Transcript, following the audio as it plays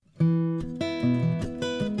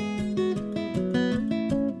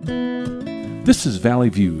This is Valley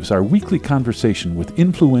Views, our weekly conversation with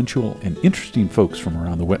influential and interesting folks from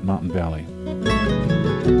around the Wet Mountain Valley.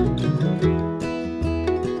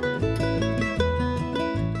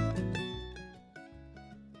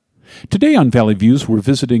 Today on Valley Views, we're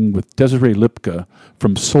visiting with Desiree Lipka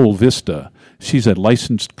from Sol Vista. She's a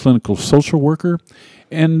licensed clinical social worker,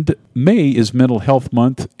 and May is Mental Health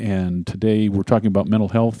Month, and today we're talking about mental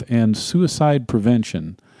health and suicide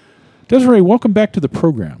prevention. Desiree, welcome back to the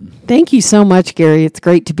program. Thank you so much, Gary. It's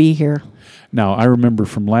great to be here. Now, I remember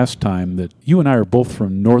from last time that you and I are both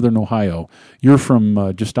from northern Ohio. You're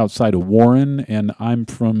from just outside of Warren, and I'm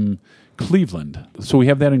from Cleveland. So we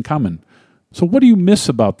have that in common. So what do you miss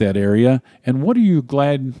about that area, and what are you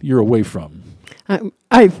glad you're away from?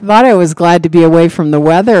 I thought I was glad to be away from the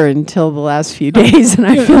weather until the last few days, and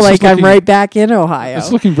I feel like I'm right back in Ohio.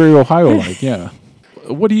 It's looking very Ohio-like, yeah.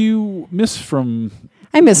 What do you miss from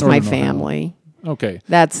I miss my northern family. Ohio? Okay.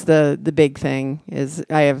 That's the big thing, is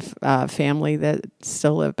I have family that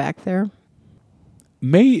still live back there.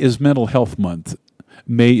 May is Mental Health Month.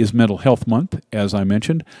 May is Mental Health Month, as I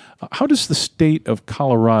mentioned. How does the state of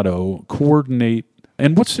Colorado coordinate,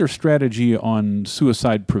 and what's their strategy on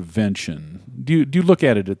suicide prevention? Do you look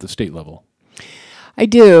at it at the state level? I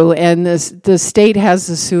do, and the state has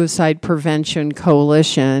the Suicide Prevention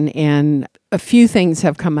Coalition, and a few things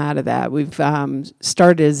have come out of that. We've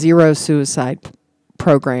started a zero suicide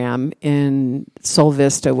program in Sol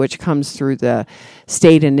Vista, which comes through the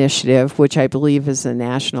state initiative, which I believe is a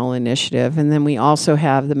national initiative. And then we also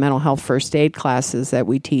have the mental health first aid classes that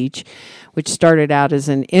we teach, which started out as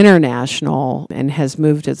an international and has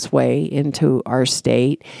moved its way into our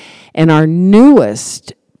state. And our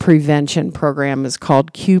newest prevention program is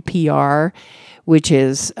called QPR, which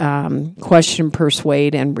is question,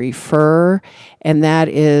 persuade, and refer. And that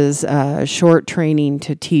is a short training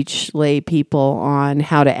to teach lay people on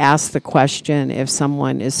how to ask the question if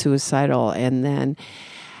someone is suicidal, and then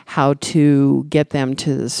how to get them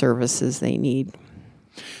to the services they need.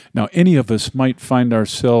 Now, any of us might find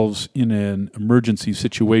ourselves in an emergency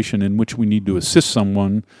situation in which we need to assist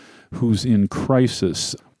someone who's in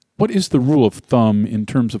crisis. What is the rule of thumb in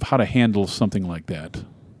terms of how to handle something like that?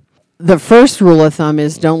 The first rule of thumb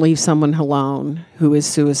is don't leave someone alone who is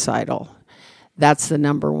suicidal. That's the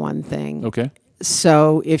number one thing. Okay.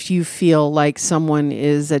 So if you feel like someone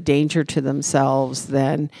is a danger to themselves,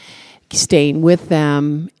 then staying with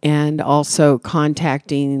them and also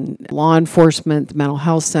contacting law enforcement, the mental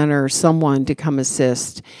health center, someone to come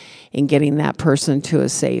assist in getting that person to a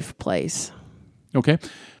safe place. Okay.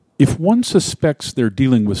 If one suspects they're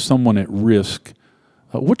dealing with someone at risk,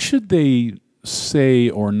 what should they say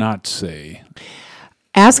or not say?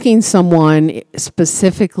 Asking someone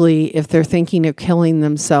specifically if they're thinking of killing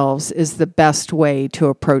themselves is the best way to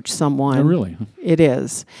approach someone. Oh, really? It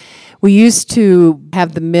is. We used to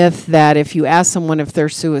have the myth that if you ask someone if they're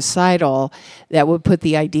suicidal, that would put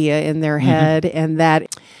the idea in their head, and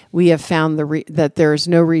that we have found that there's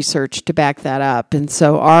no research to back that up. And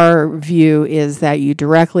so our view is that you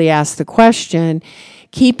directly ask the question,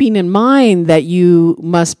 keeping in mind that you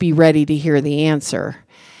must be ready to hear the answer.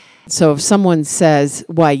 So if someone says,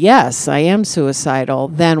 why, yes, I am suicidal,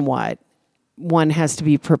 then what? One has to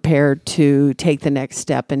be prepared to take the next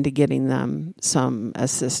step into getting them some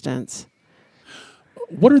assistance.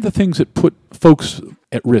 What are the things that put folks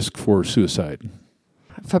at risk for suicide?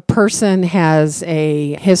 If a person has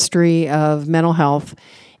a history of mental health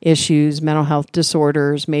issues, mental health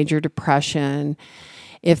disorders, major depression,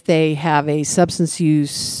 if they have a substance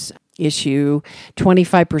use issue,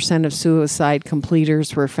 25% of suicide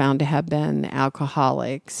completers were found to have been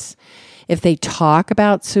alcoholics. If they talk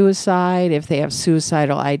about suicide, if they have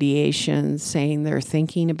suicidal ideations, saying they're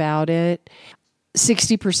thinking about it,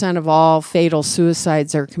 60% of all fatal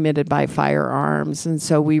suicides are committed by firearms. And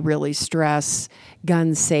so we really stress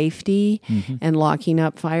gun safety and locking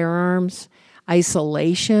up firearms.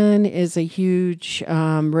 Isolation is a huge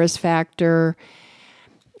risk factor.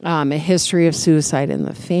 A history of suicide in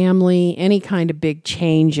the family, any kind of big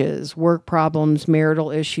changes, work problems, marital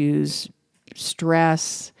issues,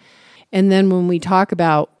 stress. And then when we talk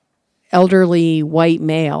about elderly white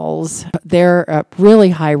males, they're at really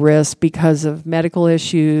high risk because of medical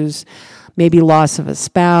issues, maybe loss of a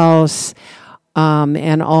spouse,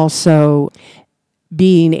 and also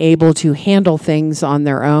being able to handle things on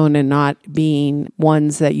their own and not being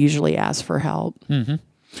ones that usually ask for help. Mm-hmm.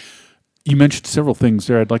 You mentioned several things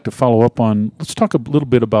there I'd like to follow up on. Let's talk a little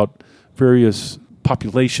bit about various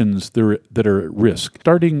populations that are at risk.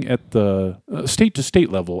 Starting at the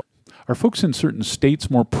state-to-state level, Are folks in certain states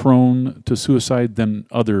more prone to suicide than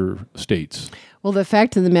other states? Well, the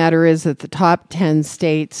fact of the matter is that the top 10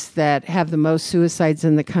 states that have the most suicides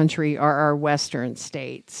in the country are our western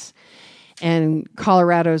states. And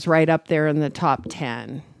Colorado's right up there in the top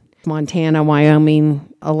 10. Montana,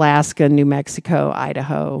 Wyoming, Alaska, New Mexico,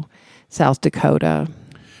 Idaho, South Dakota.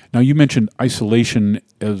 Now, you mentioned isolation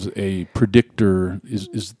as a predictor.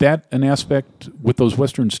 Is that an aspect with those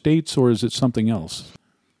western states, or is it something else?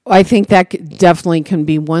 I think that definitely can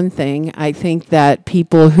be one thing. I think that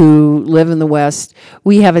people who live in the West,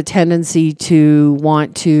 we have a tendency to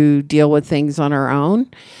want to deal with things on our own,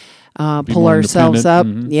 pull ourselves up,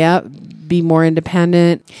 be more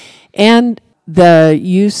independent. And the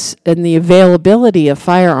use and the availability of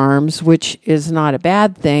firearms, which is not a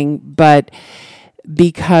bad thing, but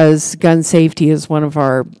because gun safety is one of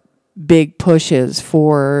our big pushes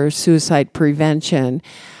for suicide prevention,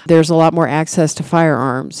 there's a lot more access to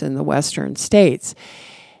firearms in the western states.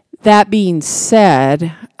 That being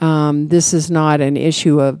said, this is not an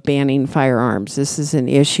issue of banning firearms. This is an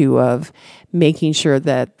issue of making sure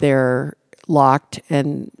that they're locked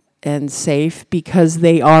and safe, because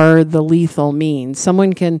they are the lethal means.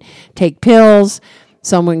 Someone can take pills,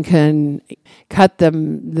 someone can cut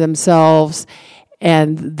themselves,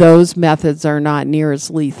 and those methods are not near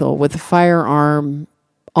as lethal. With a firearm,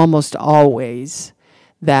 almost always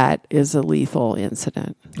that is a lethal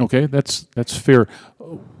incident. Okay, that's fair.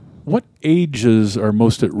 What ages are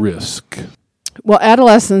most at risk? Well,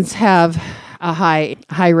 adolescents have a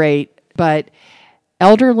high rate, but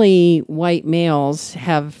elderly white males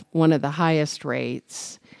have one of the highest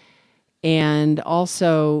rates, and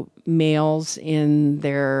also males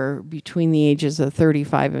between the ages of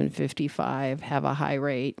 35 and 55 have a high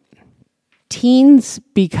rate. Teens,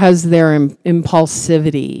 because their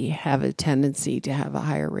impulsivity, have a tendency to have a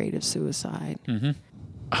higher rate of suicide. Mm-hmm.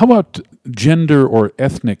 How about gender or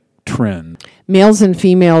ethnic trend? Males and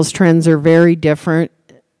females trends are very different.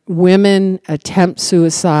 Women attempt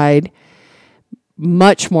suicide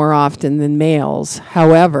much more often than males.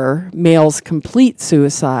 However, males complete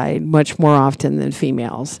suicide much more often than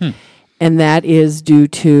females. And that is due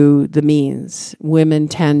to the means. Women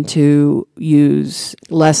tend to use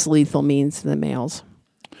less lethal means than males.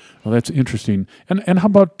 Well, that's interesting. And how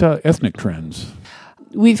about ethnic trends?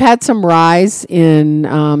 We've had some rise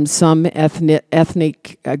in some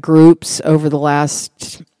ethnic groups over the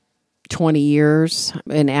last 20 years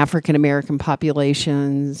in African American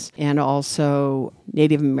populations and also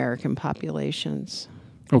Native American populations.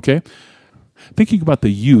 Okay. Thinking about the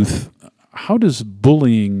youth, how does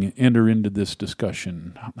bullying enter into this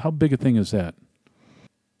discussion? How big a thing is that?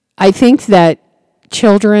 I think that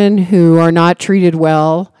children who are not treated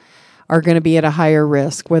well are going to be at a higher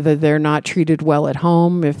risk, whether they're not treated well at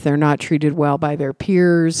home, if they're not treated well by their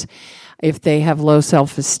peers, if they have low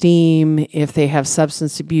self-esteem, if they have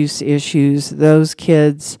substance abuse issues, those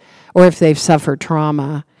kids, or if they've suffered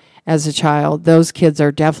trauma as a child, those kids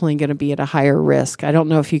are definitely going to be at a higher risk. I don't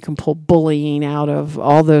know if you can pull bullying out of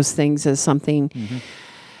all those things as something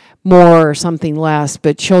more or something less,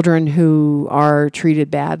 but children who are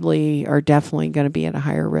treated badly are definitely going to be at a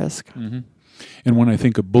higher risk. Mm-hmm. And when I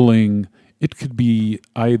think of bullying, it could be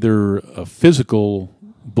either a physical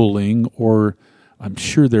bullying, or I'm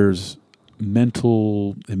sure there's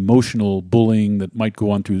mental, emotional bullying that might go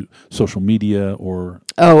on through social media or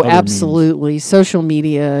other absolutely. means. Social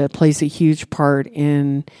media plays a huge part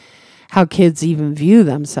in how kids even view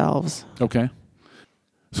themselves. Okay.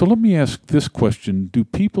 So let me ask this question. Do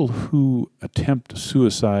people who attempt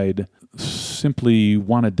suicide simply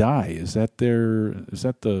want to die? Is that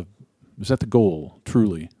the goal,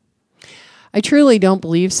 truly? I truly don't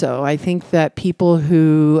believe so. I think that people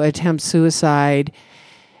who attempt suicide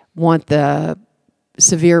want the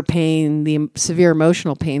severe pain, the severe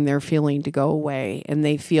emotional pain they're feeling to go away, and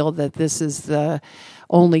they feel that this is the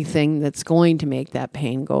only thing that's going to make that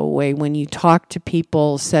pain go away. When you talk to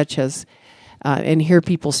people such as, and hear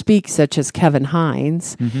people speak, such as Kevin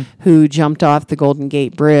Hines, who jumped off the Golden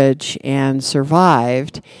Gate Bridge and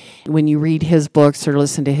survived, when you read his books or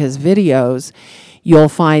listen to his videos, you'll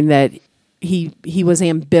find that he was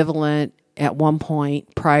ambivalent at one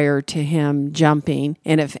point prior to him jumping,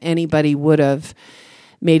 and if anybody would have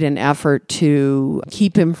made an effort to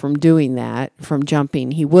keep him from doing that, from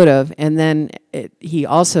jumping, he would have. And then he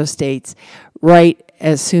also states, right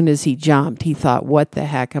as soon as he jumped, he thought, what the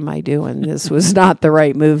heck am I doing? This was not the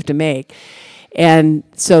right move to make. And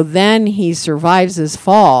so then he survives his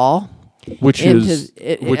fall. Which is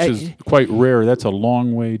quite rare. That's a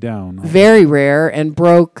long way down. Very rare, and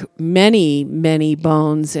broke many, many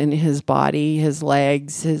bones in his body, his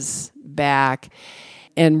legs, his back.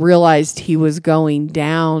 and realized he was going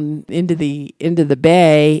down into the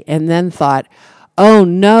bay, and then thought, oh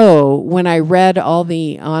no, when I read all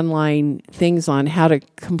the online things on how to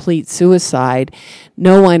complete suicide,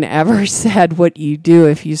 no one ever said what you do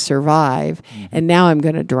if you survive, and now I'm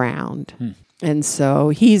going to drown. And so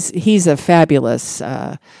he's a fabulous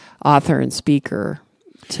author and speaker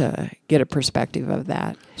to get a perspective of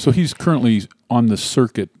that. So he's currently on the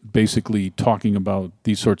circuit basically talking about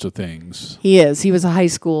these sorts of things. He is. He was a high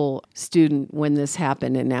school student when this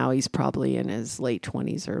happened, and now he's probably in his late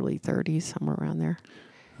 20s, early 30s, somewhere around there.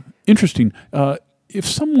 Interesting. If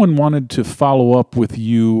someone wanted to follow up with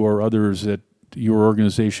you or others at your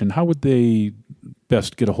organization, how would they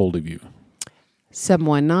best get a hold of you?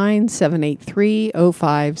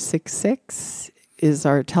 719-783-0566 is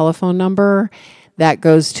our telephone number. That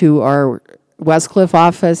goes to our Westcliff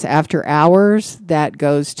office after hours. That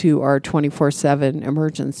goes to our 24/7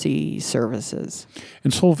 emergency services.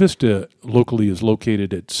 And Sol Vista locally is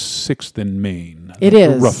located at 6th and Main. It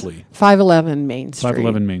is. Roughly. 511 Main Street.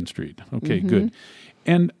 511 Main Street. Okay, good.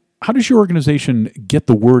 And how does your organization get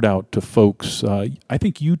the word out to folks? I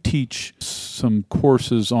think you teach some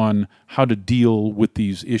courses on how to deal with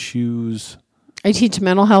these issues. I teach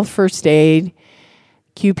mental health first aid,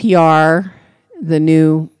 QPR, the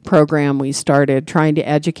new program we started trying to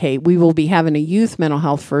educate. We will be having a youth mental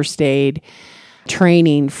health first aid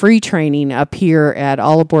training, free training up here at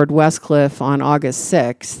All Aboard Westcliff on August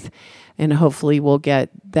 6th. And hopefully we'll get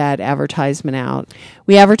that advertisement out.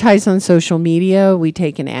 We advertise on social media. We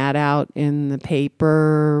take an ad out in the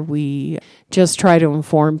paper. We just try to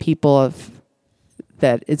inform people of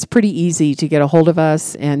that it's pretty easy to get a hold of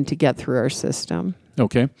us and to get through our system.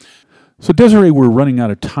 Okay. So Desiree, we're running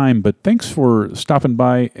out of time, but thanks for stopping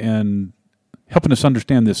by and helping us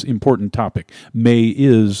understand this important topic. May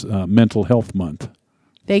is Mental Health Month.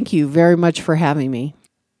 Thank you very much for having me.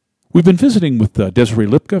 We've been visiting with Desiree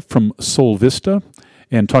Lipka from Sol Vista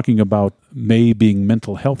and talking about May being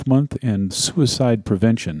Mental Health Month and suicide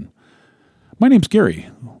prevention. My name's Gary.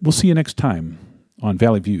 We'll see you next time on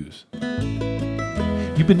Valley Views.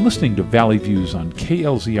 You've been listening to Valley Views on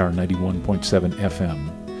KLZR 91.7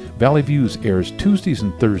 FM. Valley Views airs Tuesdays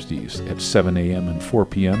and Thursdays at 7 a.m. and 4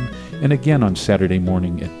 p.m. and again on Saturday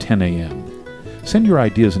morning at 10 a.m. Send your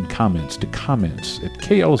ideas and comments to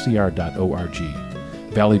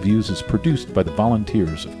comments@klzr.org. Valley Views is produced by the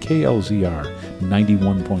volunteers of KLZR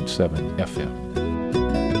 91.7 FM.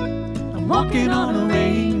 I'm walking on a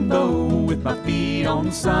rainbow with my feet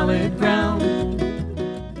on solid ground.